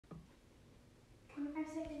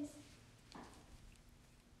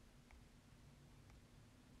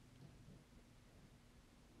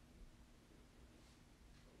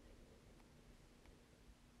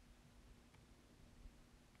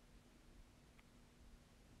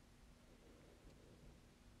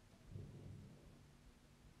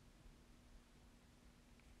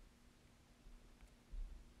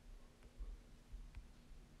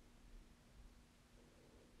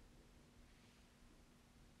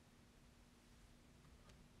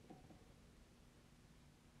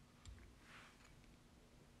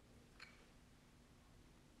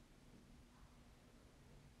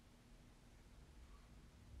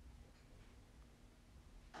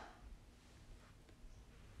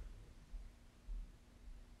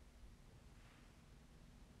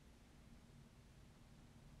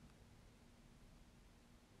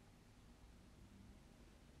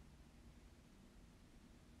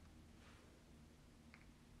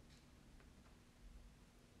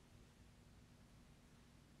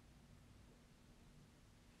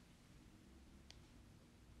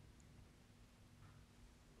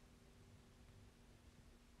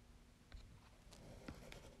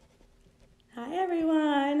Hi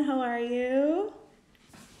everyone, how are you?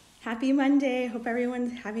 Happy Monday. Hope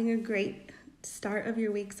everyone's having a great start of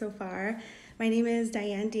your week so far. My name is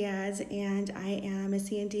Diane Diaz and I am a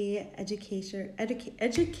CND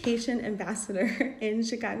Education Ambassador in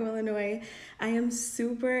Chicago, Illinois. I am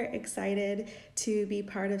super excited to be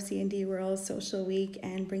part of CND World Social Week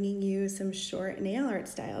and bringing you some short nail art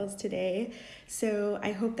styles today. So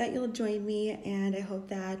I hope that you'll join me and I hope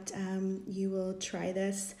that you will try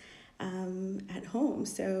this at home.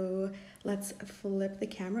 So let's flip the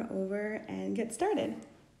camera over and get started.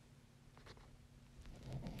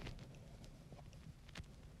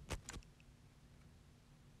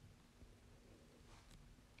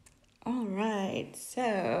 All right,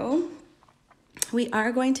 so we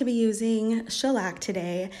are going to be using shellac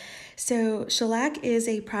today. So shellac is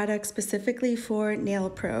a product specifically for nail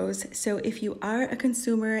pros. So if you are a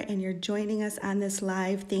consumer and you're joining us on this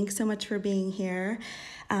live, thanks so much for being here.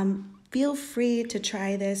 Feel free to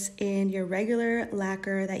try this in your regular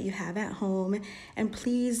lacquer that you have at home. And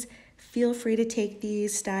please feel free to take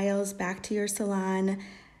these styles back to your salon,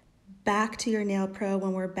 back to your nail pro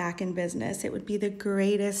when we're back in business. It would be the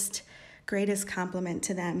greatest compliment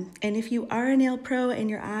to them. And if you are a nail pro and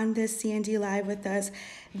you're on this CND Live with us,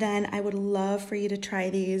 then I would love for you to try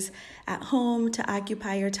these at home to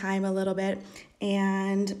occupy your time a little bit.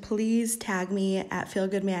 And please tag me at Feel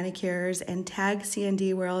Good Manicures and tag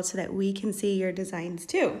CND World so that we can see your designs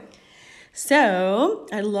too. So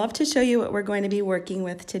I'd love to show you what we're going to be working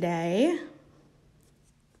with today.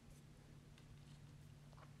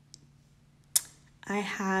 I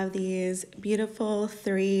have these beautiful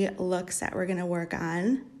 3 looks that we're going to work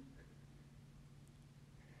on.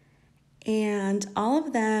 And all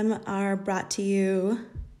of them are brought to you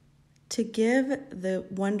to give the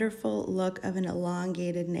wonderful look of an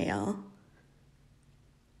elongated nail.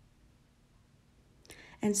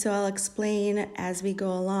 And so I'll explain as we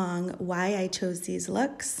go along why I chose these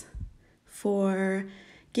looks for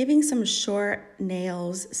giving some short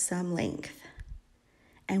nails some length.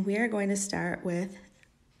 And we are going to start with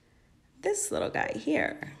this little guy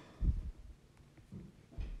here.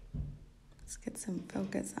 Let's get some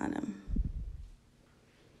focus on him.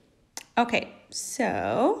 Okay,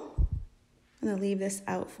 so I'm gonna leave this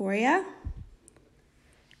out for you.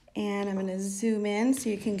 And I'm gonna zoom in so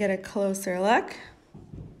you can get a closer look.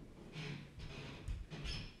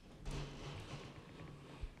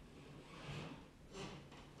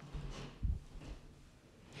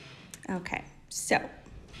 Okay, so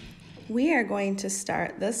we are going to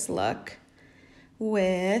start this look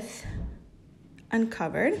with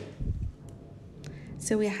uncovered.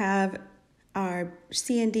 So we have our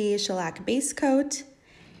CND shellac base coat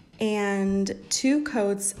and 2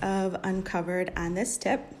 coats of uncovered on this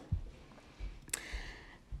tip.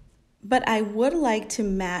 But I would like to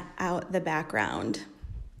matte out the background.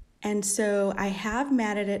 And so I have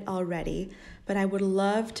matted it already, but I would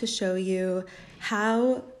love to show you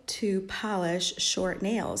how to polish short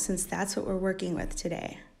nails since that's what we're working with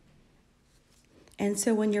today. And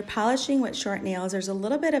so when you're polishing with short nails, there's a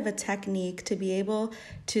little bit of a technique to be able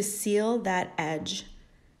to seal that edge.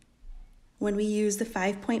 When we use the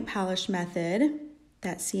 5-point polish method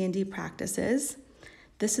that CND practices,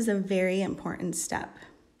 this is a very important step.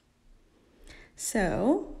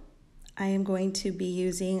 So I am going to be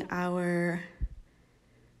using our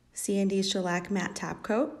CND shellac matte top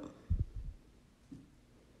coat.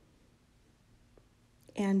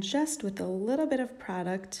 And just with a little bit of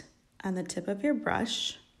product on the tip of your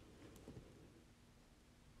brush,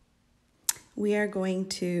 we are going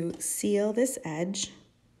to seal this edge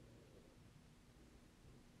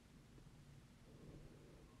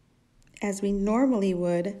as we normally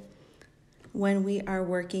would when we are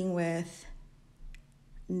working with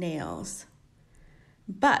nails.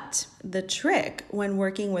 But the trick when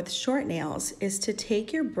working with short nails is to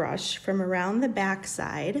take your brush from around the back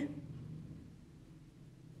side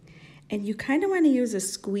and you kind of want to use a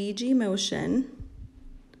squeegee motion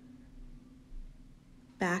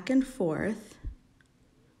back and forth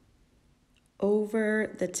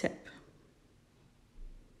over the tip.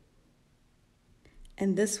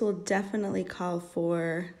 And this will definitely call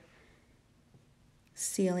for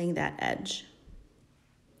sealing that edge.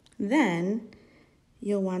 Then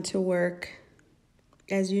you'll want to work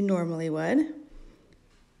as you normally would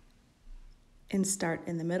and start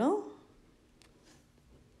in the middle.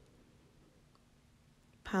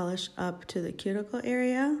 Polish up to the cuticle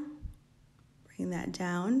area, bring that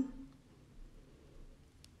down.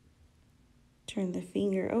 Turn the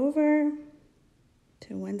finger over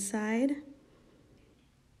to one side.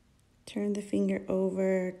 Turn the finger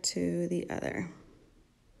over to the other.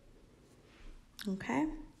 Okay.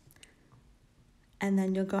 and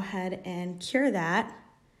then you'll go ahead and cure that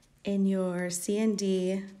in your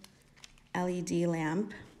CND LED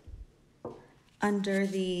lamp under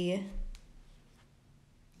the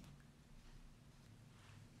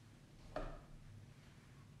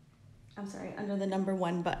under the number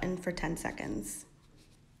 1 button for 10 seconds.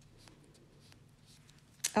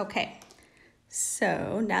 Okay,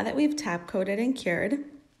 so now that we've top coated and cured,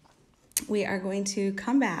 we are going to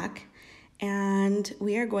come back and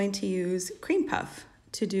we are going to use cream puff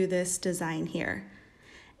to do this design here.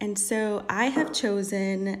 And so I have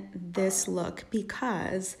chosen this look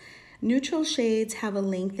because neutral shades have a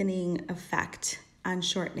lengthening effect on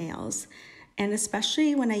short nails. And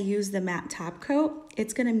especially when I use the matte top coat,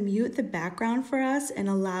 it's gonna mute the background for us and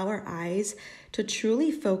allow our eyes to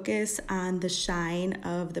truly focus on the shine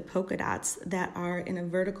of the polka dots that are in a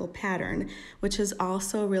vertical pattern, which is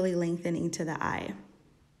also really lengthening to the eye.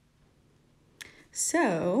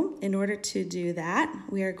 So in order to do that,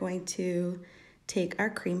 we are going to take our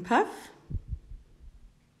cream puff,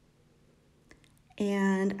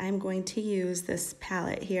 and I'm going to use this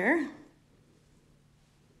palette here.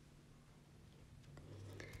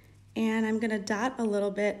 And I'm gonna dot a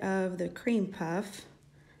little bit of the cream puff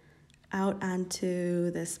out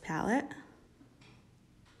onto this palette.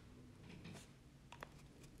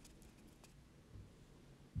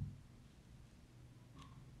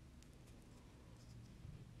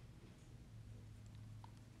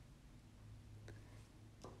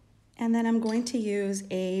 And then I'm going to use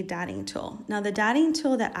a dotting tool. Now the dotting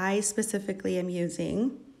tool that I specifically am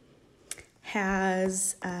using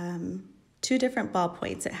has 2 different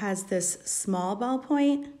ballpoints. It has this small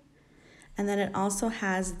ballpoint, and then it also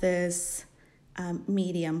has this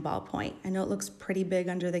medium ballpoint. I know it looks pretty big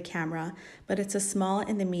under the camera, but it's a small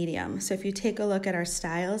and the medium. So if you take a look at our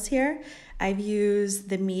styles here, I've used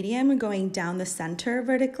the medium going down the center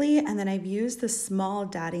vertically, and then I've used the small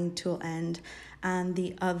dotting tool end on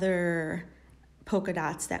the other polka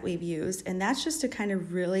dots that we've used. And that's just to kind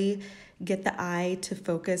of really get the eye to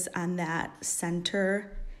focus on that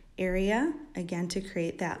center area, again, to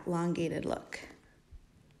create that elongated look.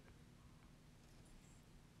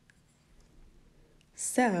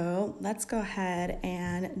 So let's go ahead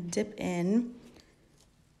and dip in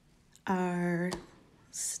our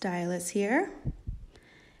stylus here.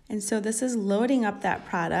 And so this is loading up that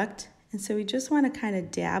product. And so we just want to kind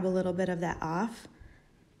of dab a little bit of that off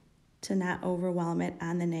to not overwhelm it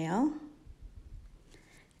on the nail.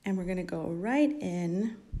 And we're going to go right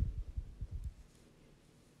in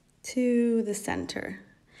to the center.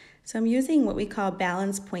 So I'm using what we call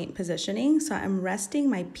balance point positioning. So I'm resting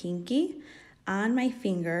my pinky on my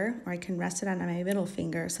finger, or I can rest it on my middle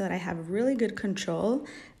finger so that I have really good control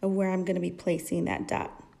of where I'm going to be placing that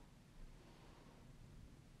dot,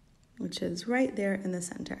 which is right there in the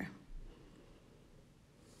center.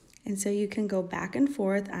 And so you can go back and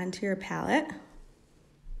forth onto your palette.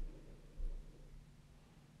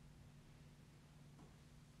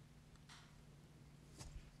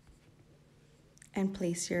 And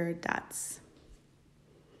place your dots.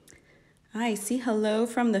 I see hello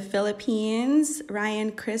from the Philippines.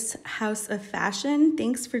 Ryan Chris, House of Fashion,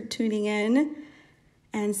 thanks for tuning in.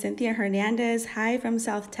 And Cynthia Hernandez, hi from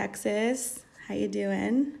South Texas. How you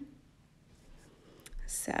doing?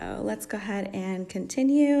 So let's go ahead and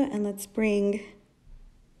continue, and let's bring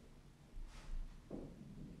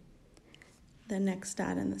the next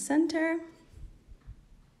dot in the center.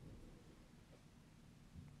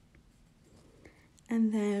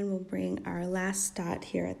 And then we'll bring our last dot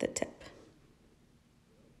here at the tip.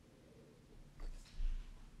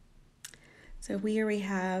 So we already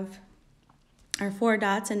have our 4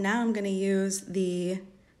 dots, and now I'm going to use the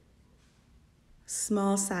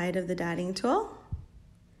small side of the dotting tool.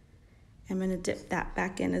 I'm going to dip that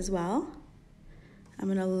back in as well. I'm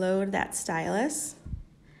going to load that stylus.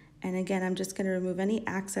 And again, I'm just going to remove any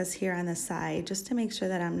excess here on the side just to make sure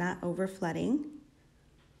that I'm not over flooding.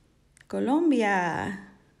 Colombia,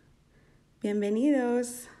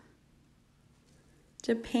 bienvenidos.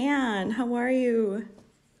 Japan, how are you?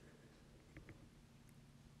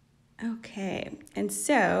 Okay, and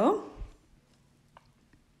so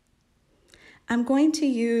I'm going to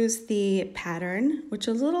use the pattern, which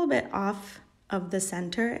is a little bit off of the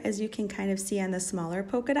center, as you can kind of see on the smaller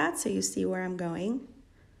polka dots, so you see where I'm going.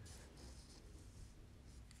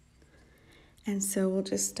 And so we'll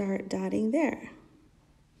just start dotting there.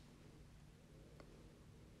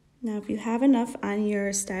 Now, if you have enough on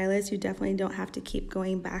your stylus, you definitely don't have to keep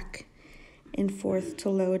going back and forth to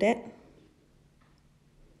load it.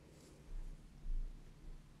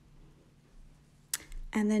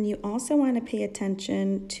 And then you also want to pay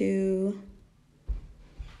attention to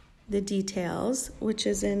the details, which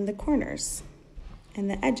is in the corners and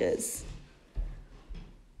the edges.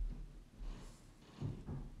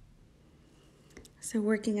 So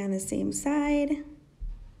working on the same side,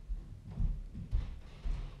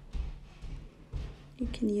 you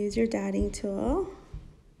can use your dotting tool.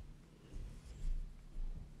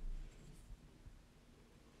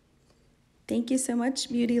 Thank you so much,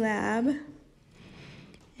 Beauty Lab.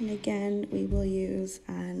 And again, we will use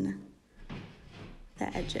on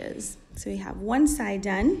the edges. So we have one side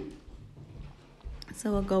done.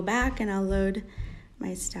 So we'll go back and I'll load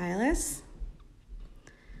my stylus.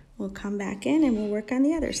 We'll come back in and we'll work on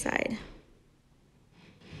the other side.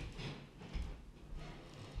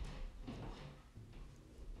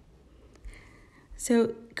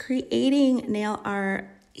 So creating nail art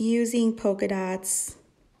using polka dots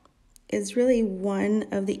is really one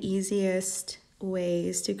of the easiest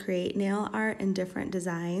ways to create nail art in different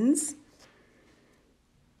designs.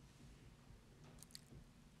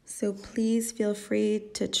 So please feel free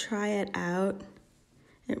to try it out.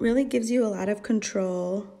 It really gives you a lot of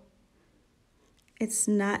control. It's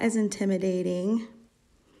not as intimidating,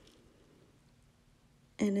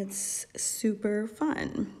 and it's super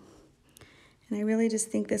fun. And I really just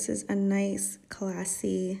think this is a nice,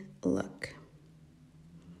 classy look.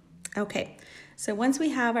 Okay, so once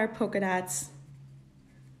we have our polka dots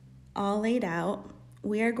all laid out,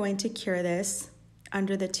 we are going to cure this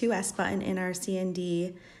under the 2S button in our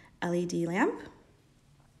CND LED lamp.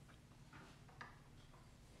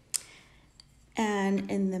 And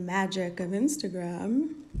in the magic of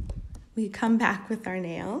Instagram, we come back with our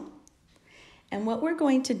nail. And what we're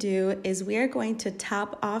going to do is we are going to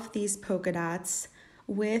top off these polka dots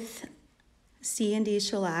with CND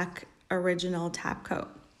Shellac Original Top Coat.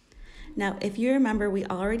 Now, if you remember, we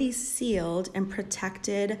already sealed and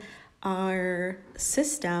protected our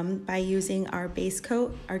system by using our base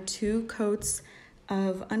coat, our 2 coats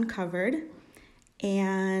of uncovered,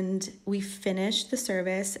 and we finished the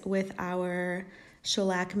service with our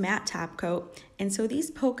shellac matte top coat. And so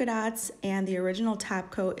these polka dots and the original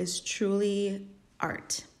top coat is truly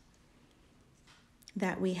art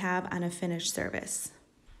that we have on a finished service.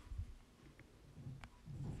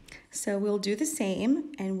 So we'll do the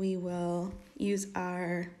same, and we will use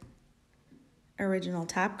our original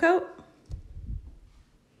top coat,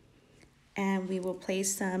 and we will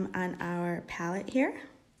place some on our palette here.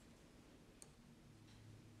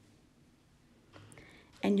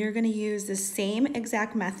 And you're going to use the same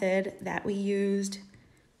exact method that we used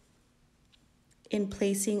in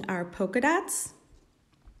placing our polka dots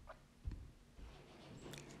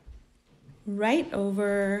right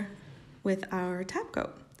over with our top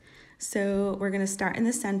coat. So we're going to start in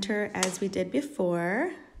the center as we did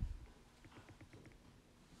before.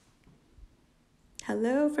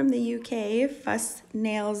 Hello from the UK, Fuss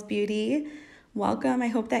Nails Beauty. Welcome, I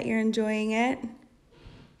hope that you're enjoying it.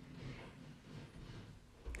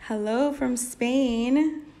 Hello from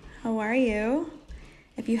Spain, how are you?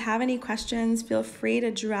 If you have any questions, feel free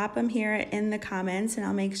to drop them here in the comments, and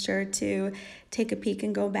I'll make sure to take a peek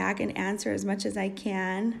and go back and answer as much as I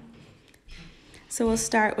can. So we'll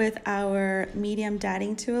start with our medium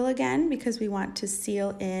dotting tool again, because we want to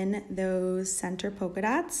seal in those center polka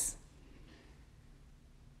dots.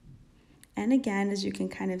 And again, as you can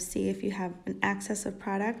kind of see, if you have an excess of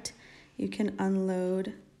product, you can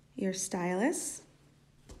unload your stylus.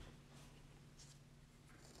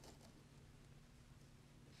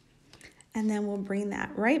 And then we'll bring that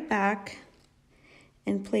right back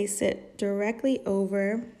and place it directly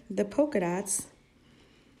over the polka dots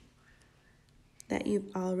that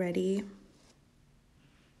you've already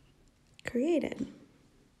created.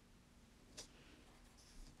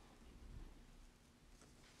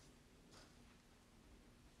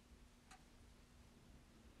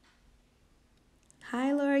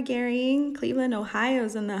 Hi, Laura Gehring, Cleveland,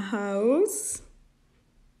 Ohio's in the house.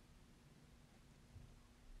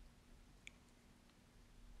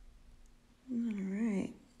 All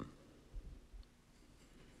right.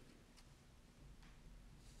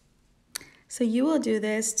 So you will do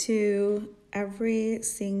this to every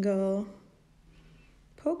single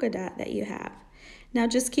polka dot that you have. Now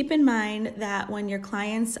just keep in mind that when your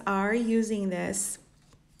clients are using this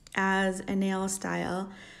as a nail style,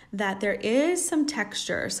 that there is some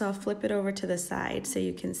texture. So I'll flip it over to the side so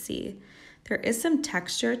you can see. There is some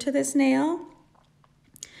texture to this nail.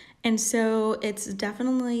 And so it's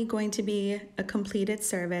definitely going to be a completed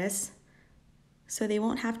service. So they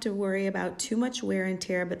won't have to worry about too much wear and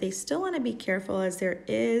tear, but they still want to be careful as there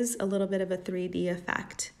is a little bit of a 3D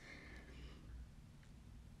effect.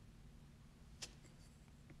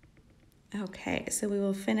 Okay, so we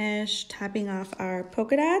will finish tapping off our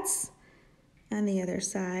polka dots on the other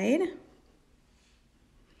side.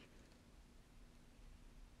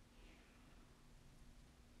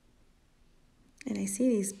 And I see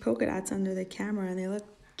these polka dots under the camera and they look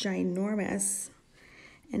ginormous.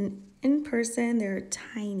 And in person, they're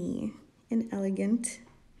tiny and elegant.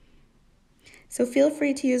 So feel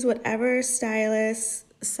free to use whatever stylus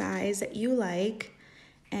size that you like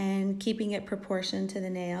and keeping it proportioned to the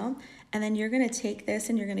nail. And then you're gonna take this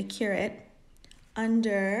and you're gonna cure it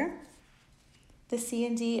under the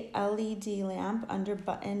CND LED lamp under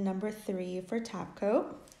button number 3 for top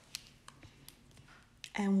coat.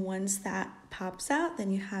 And once that pops out,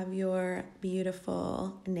 then you have your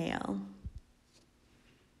beautiful nail.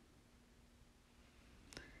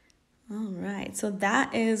 All right, so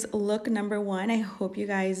that is look number 1. I hope you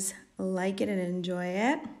guys like it and enjoy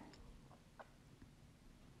it.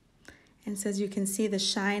 And so as you can see, the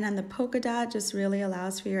shine on the polka dot just really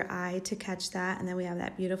allows for your eye to catch that. And then we have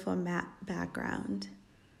that beautiful matte background.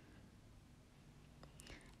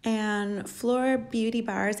 And Flora Beauty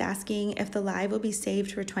Bar is asking if the live will be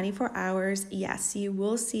saved for 24 hours. Yes, you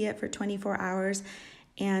will see it for 24 hours.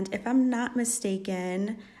 And if I'm not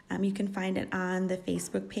mistaken, you can find it on the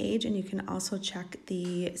Facebook page, and you can also check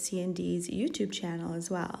the CND's YouTube channel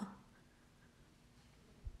as well.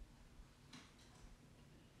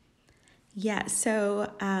 Yeah,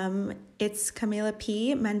 so it's Camila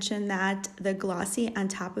P mentioned that the glossy on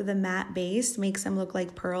top of the matte base makes them look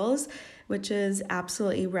like pearls, which is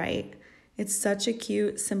absolutely right. It's such a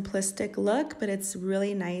cute, simplistic look, but it's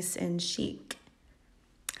really nice and chic.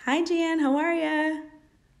 Hi, Jan, how are ya?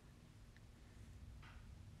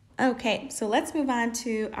 Okay, so let's move on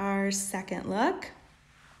to our second look.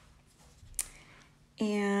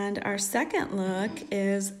 And our second look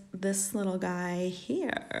is this little guy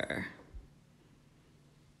here.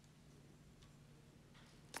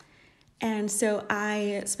 And so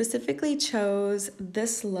I specifically chose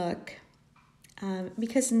this look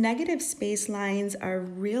because negative space lines are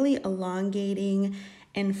really elongating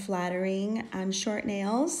and flattering on short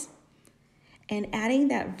nails. And adding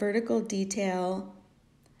that vertical detail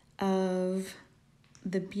of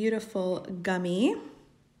the beautiful gummy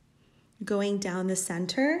going down the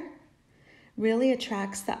center really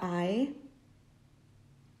attracts the eye.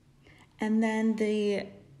 And then the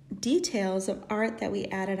details of art that we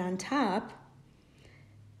added on top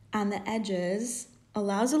on the edges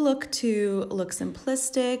allows a look to look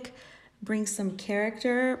simplistic, bring some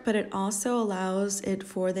character, but it also allows it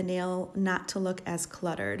for the nail not to look as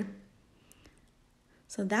cluttered.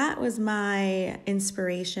 So that was my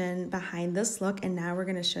inspiration behind this look, and now we're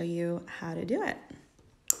going to show you how to do it.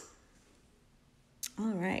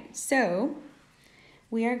 All right, so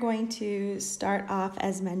we are going to start off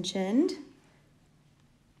as mentioned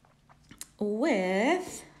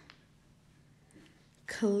with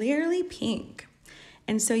Clearly Pink.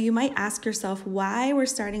 And so you might ask yourself why we're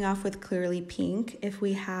starting off with Clearly Pink if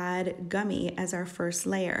we had Gummy as our first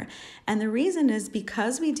layer. And the reason is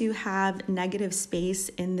because we do have negative space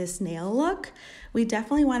in this nail look, we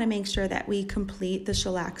definitely want to make sure that we complete the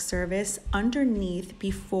shellac service underneath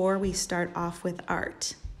before we start off with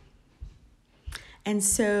art. And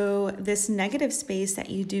so this negative space that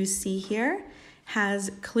you do see here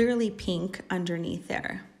has Clearly Pink underneath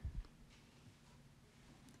there.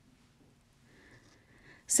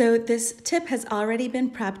 So this tip has already been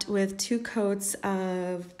prepped with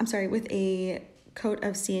with a coat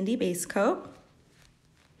of CND base coat,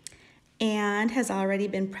 and has already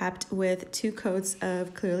been prepped with 2 coats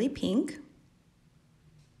of Clearly Pink.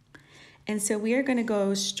 And so we are going to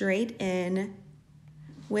go straight in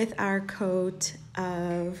with our coat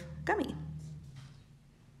of Gummy.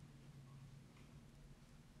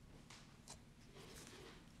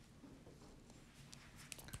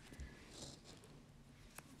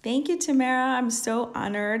 Thank you, Tamara. I'm so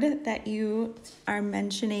honored that you are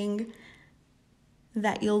mentioning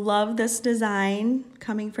that you'll love this design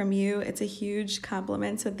coming from you. It's a huge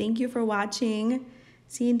compliment. So thank you for watching.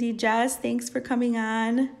 CND Jess, thanks for coming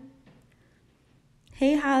on.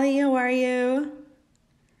 Hey, Holly, how are you?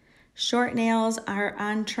 Short nails are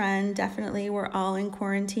on trend, definitely. We're all in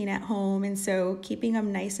quarantine at home, and so keeping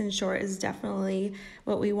them nice and short is definitely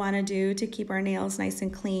what we want to do to keep our nails nice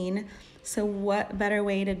and clean. So what better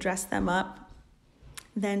way to dress them up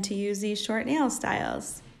than to use these short nail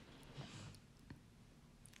styles?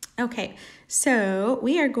 Okay, so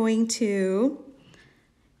we are going to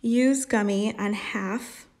use Gummy on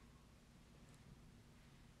half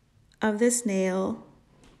of this nail,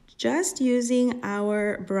 just using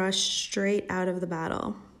our brush straight out of the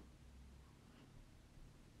bottle.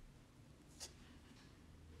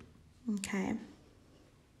 Okay.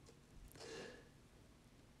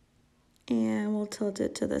 And we'll tilt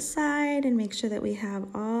it to the side and make sure that we have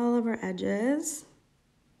all of our edges.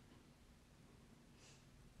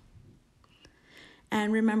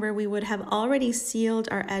 And remember, we would have already sealed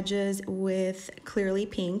our edges with Clearly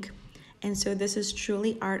Pink. And so this is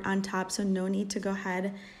truly art on top, so no need to go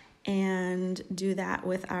ahead and do that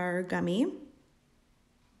with our gummy.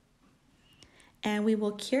 And we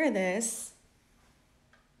will cure this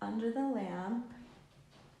under the lamp,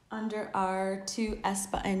 under our 2S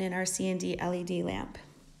button in our CND LED lamp.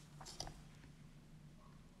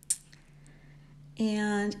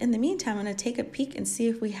 And in the meantime, I'm going to take a peek and see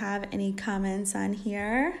if we have any comments on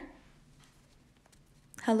here.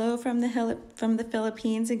 Hello from the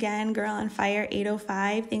Philippines again, Girl on Fire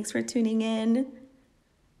 805. Thanks for tuning in.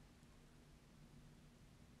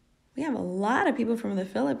 We have a lot of people from the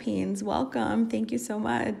Philippines. Welcome. Thank you so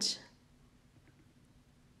much.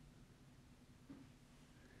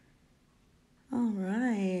 All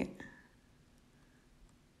right.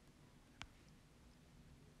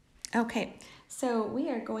 Okay, so we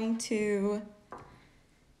are going to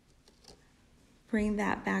bring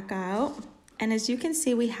that back out. And as you can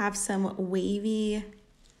see, we have some wavy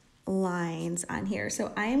lines on here.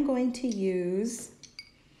 So I am going to use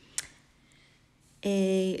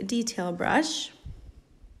a detail brush.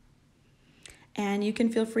 And you can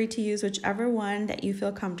feel free to use whichever one that you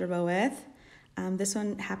feel comfortable with. This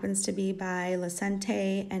one happens to be by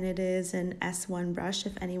Licente, and it is an S1 brush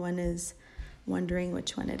if anyone is wondering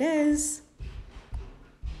which one it is.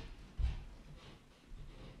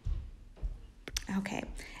 Okay,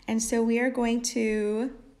 and so we are going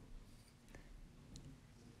to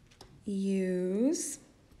use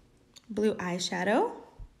blue eyeshadow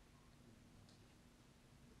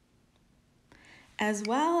as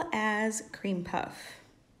well as cream puff.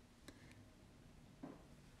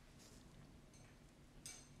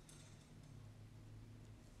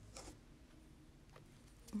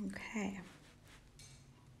 Okay.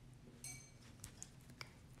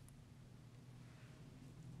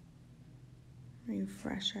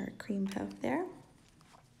 Refresh our cream puff there.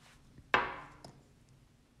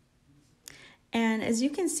 And as you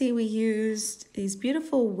can see, we used these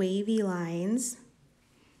beautiful wavy lines,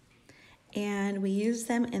 and we use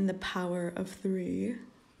them in the power of 3.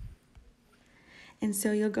 And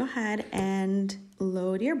so you'll go ahead and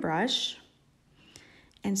load your brush.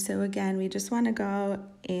 And so again, we just want to go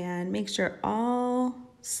and make sure all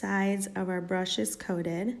sides of our brush is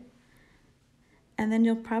coated. And then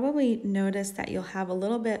you'll probably notice that you'll have a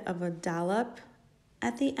little bit of a dollop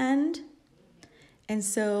at the end. And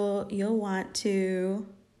so you'll want to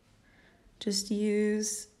just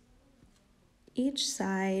use each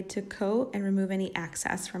side to coat and remove any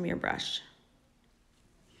excess from your brush.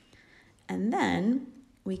 And then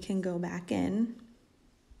we can go back in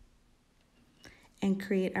and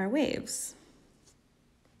create our waves.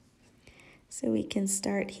 So we can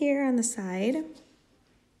start here on the side.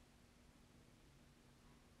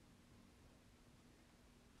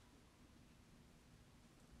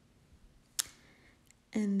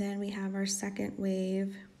 And then we have our second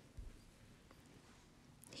wave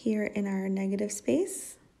here in our negative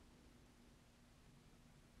space.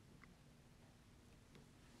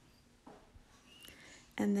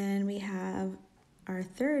 And then we have our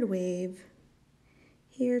third wave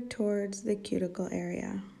here towards the cuticle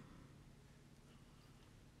area.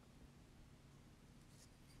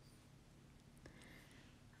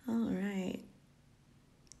 All right.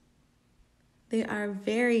 They are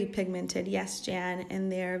very pigmented, yes, Jan,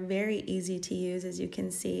 and they're very easy to use, as you can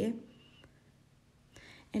see.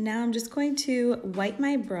 And now I'm just going to wipe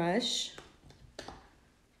my brush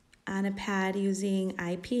on a pad using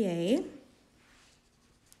IPA.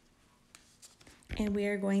 And we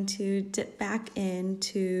are going to dip back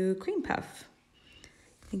into cream puff.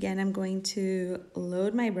 Again, I'm going to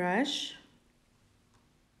load my brush.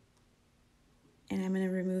 And I'm going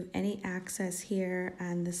to remove any excess here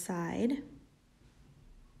on the side.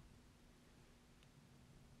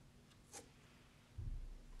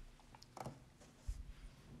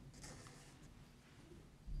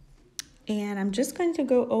 And I'm just going to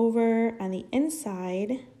go over on the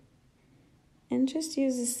inside and just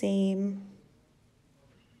use the same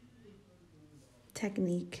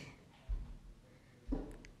technique.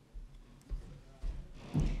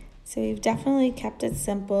 So we've definitely kept it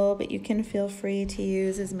simple, but you can feel free to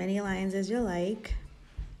use as many lines as you like.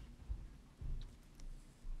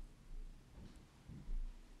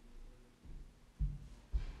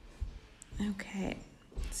 Okay,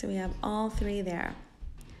 so we have all 3 there.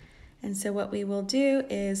 And so what we will do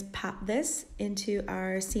is pop this into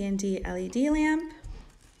our CND LED lamp.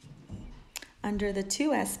 under the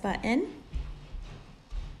 2S button.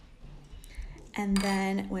 And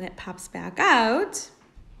then when it pops back out,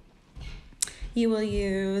 you will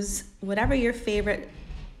use whatever your favorite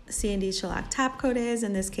CND shellac top coat is.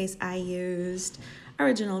 In this case, I used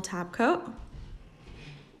Original Top Coat.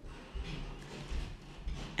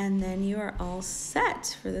 And then you are all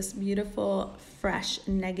set for this beautiful, fresh,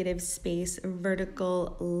 negative space,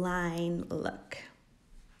 vertical line look.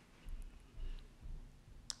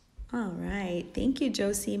 All right, thank you,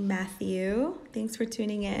 Josie Matthew. Thanks for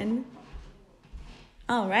tuning in.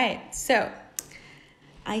 All right, so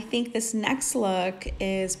I think this next look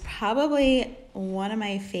is probably one of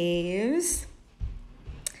my faves.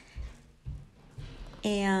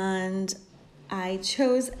 And I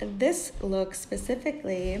chose this look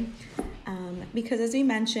specifically because, as we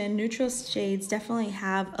mentioned, neutral shades definitely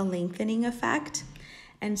have a lengthening effect.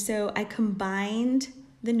 And so I combined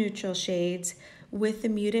the neutral shades with the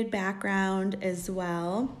muted background as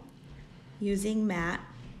well, using matte.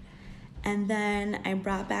 And then I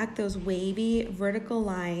brought back those wavy vertical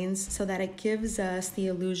lines so that it gives us the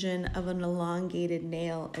illusion of an elongated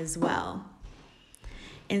nail as well.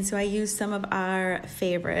 And so I used some of our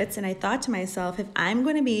favorites, and I thought to myself, if I'm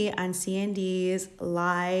going to be on CND's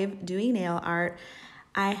live doing nail art,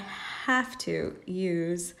 I have to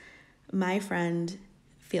use my friend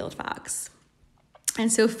Field Fox. And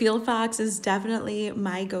so Field Fox is definitely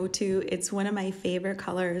my go-to. It's one of my favorite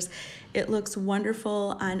colors. It looks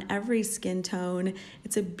wonderful on every skin tone.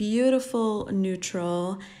 It's a beautiful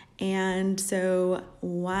neutral, and so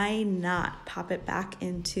why not pop it back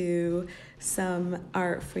into some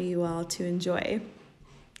art for you all to enjoy?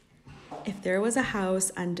 If there was a house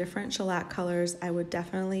on different shellac colors, I would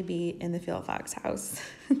definitely be in the Field Fox house.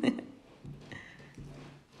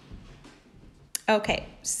 Okay,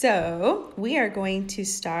 so we are going to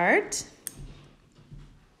start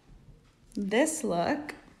this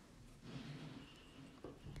look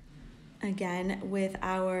again with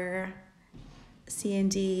our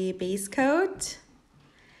CND base coat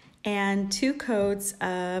and 2 coats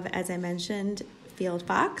of, as I mentioned, Field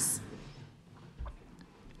Fox.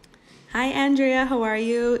 Hi, Andrea, how are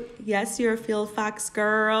you? Yes, you're a Field Fox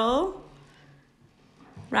girl.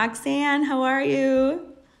 Roxanne, how are you?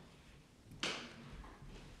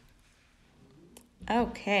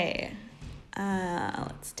 Okay,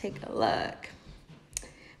 let's take a look.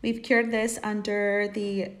 We've cured this under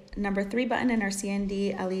the number 3 button in our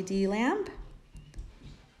CND LED lamp,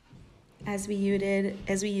 as we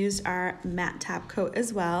used our matte top coat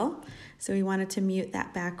as well. So we wanted to mute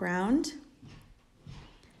that background.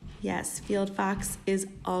 Yes, Field Fox is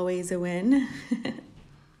always a win.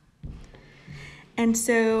 And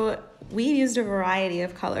so we used a variety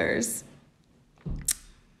of colors.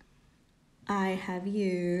 I have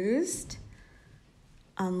used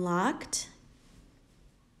Unlocked,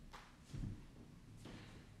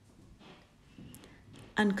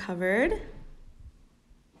 Uncovered,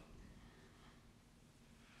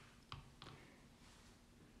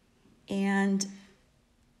 and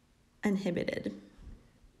Inhibited.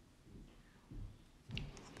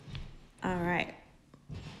 All right.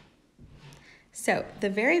 So the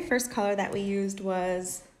very first color that we used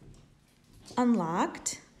was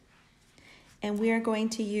Unlocked. And we are going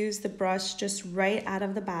to use the brush just right out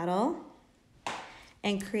of the bottle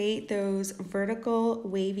and create those vertical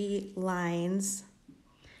wavy lines.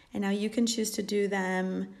 And now you can choose to do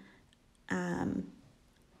them at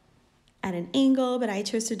an angle, but I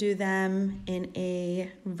chose to do them in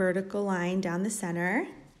a vertical line down the center.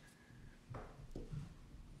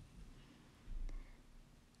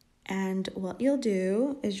 And what you'll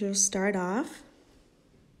do is you'll start off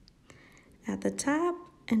at the top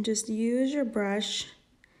and just use your brush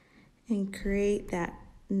and create that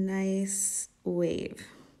nice wave.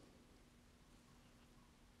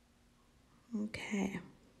 Okay.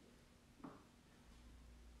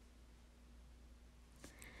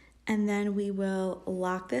 And then we will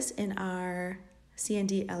lock this in our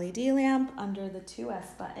CND LED lamp under the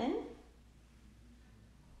 2S button.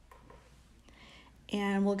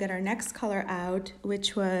 And we'll get our next color out,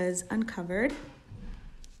 which was Uncovered.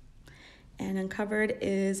 And Uncovered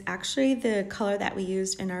is actually the color that we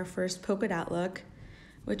used in our first polka dot look,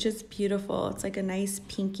 which is beautiful. It's like a nice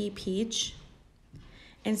pinky peach.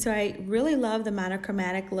 And so I really love the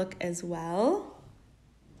monochromatic look as well,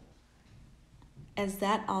 as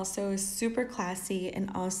that also is super classy and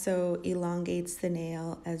also elongates the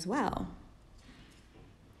nail as well.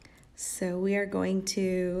 So we are going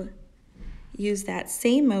to use that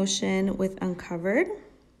same motion with Uncovered.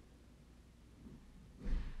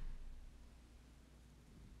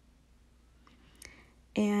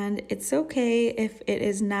 And it's okay if it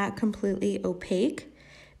is not completely opaque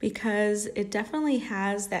because it definitely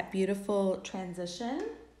has that beautiful transition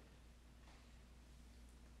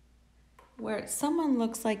where someone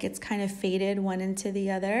looks like it's kind of faded one into the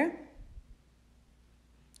other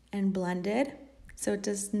and blended. So it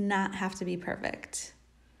does not have to be perfect.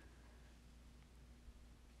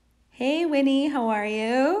 Hey Winnie, how are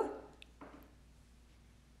you?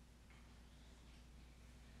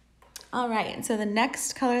 All right, so the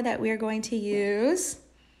next color that we are going to use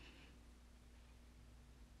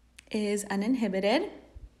is Uninhibited,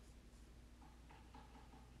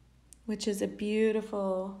 which is a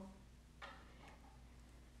beautiful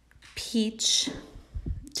peach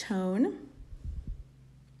tone.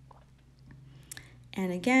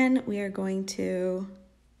 And again, we are going to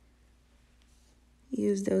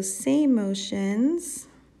use those same motions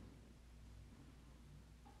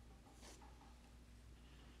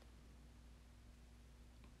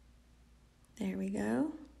there we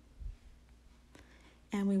go.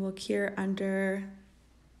 And we will cure under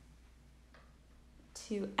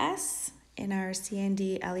 2S in our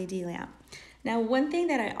CND LED lamp. Now, one thing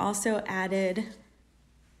that I also added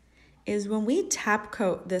is when we top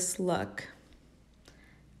coat this look,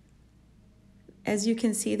 as you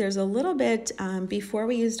can see, there's a little bit, before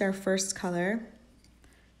we used our first color,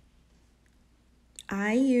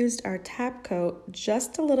 I used our top coat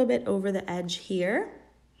just a little bit over the edge here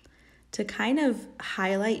to kind of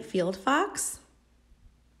highlight Field Fox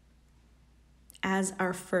as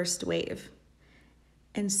our first wave.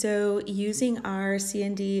 And so using our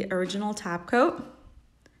CND original top coat,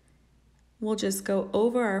 we'll just go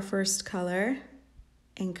over our first color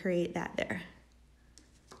and create that there.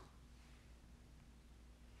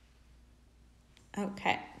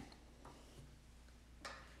 Okay.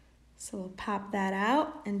 So we'll pop that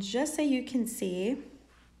out, and just so you can see,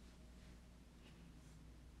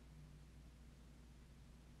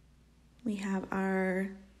 we have our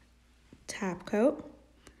top coat,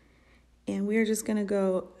 and we're just gonna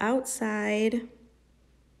go outside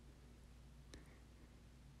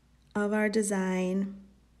of our design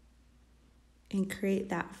and create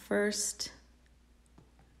that first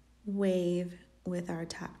wave with our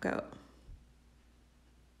top coat.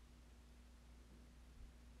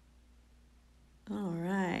 All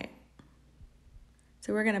right,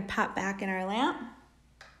 so we're gonna pop back in our lamp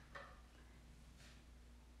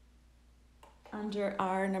under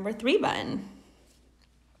our number 3 button.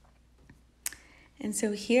 And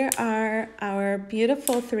so here are our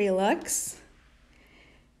beautiful 3 looks.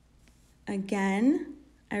 Again,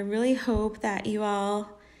 I really hope that you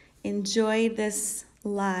all enjoyed this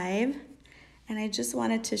live, and I just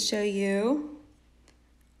wanted to show you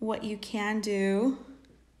what you can do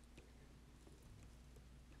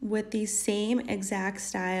with these same exact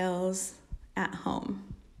styles at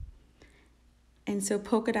home. And so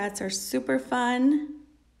polka dots are super fun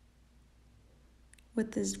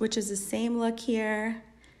with this, which is the same look here.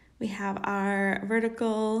 We have our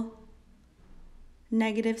vertical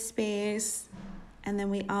negative space, and then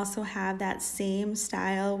we also have that same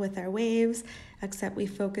style with our waves, except we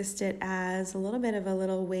focused it as a little bit of a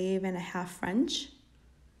little wave and a half French.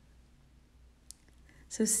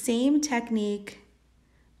 So same technique,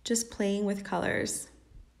 just playing with colors.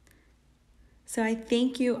 So I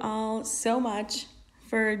thank you all so much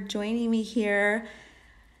for joining me here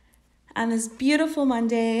on this beautiful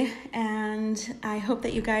Monday, and I hope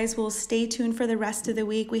that you guys will stay tuned for the rest of the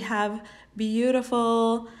week. We have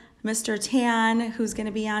beautiful Mr. Tan, who's going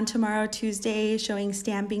to be on tomorrow, Tuesday, showing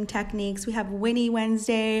stamping techniques. We have Winnie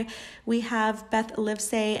Wednesday. We have Beth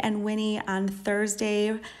Livesay and Winnie on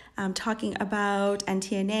Thursday, talking about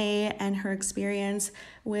NTNA and her experience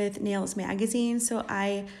with Nails Magazine. So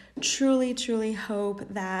I truly, truly hope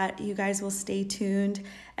that you guys will stay tuned.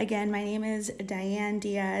 Again, my name is Diane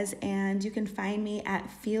Diaz, and you can find me at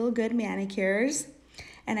Feel Good Manicures.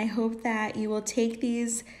 And I hope that you will take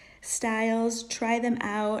these styles, try them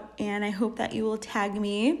out, and I hope that you will tag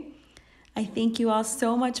me. I thank you all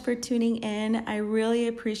so much for tuning in. I really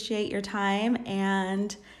appreciate your time,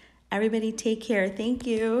 and everybody take care. Thank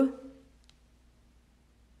you.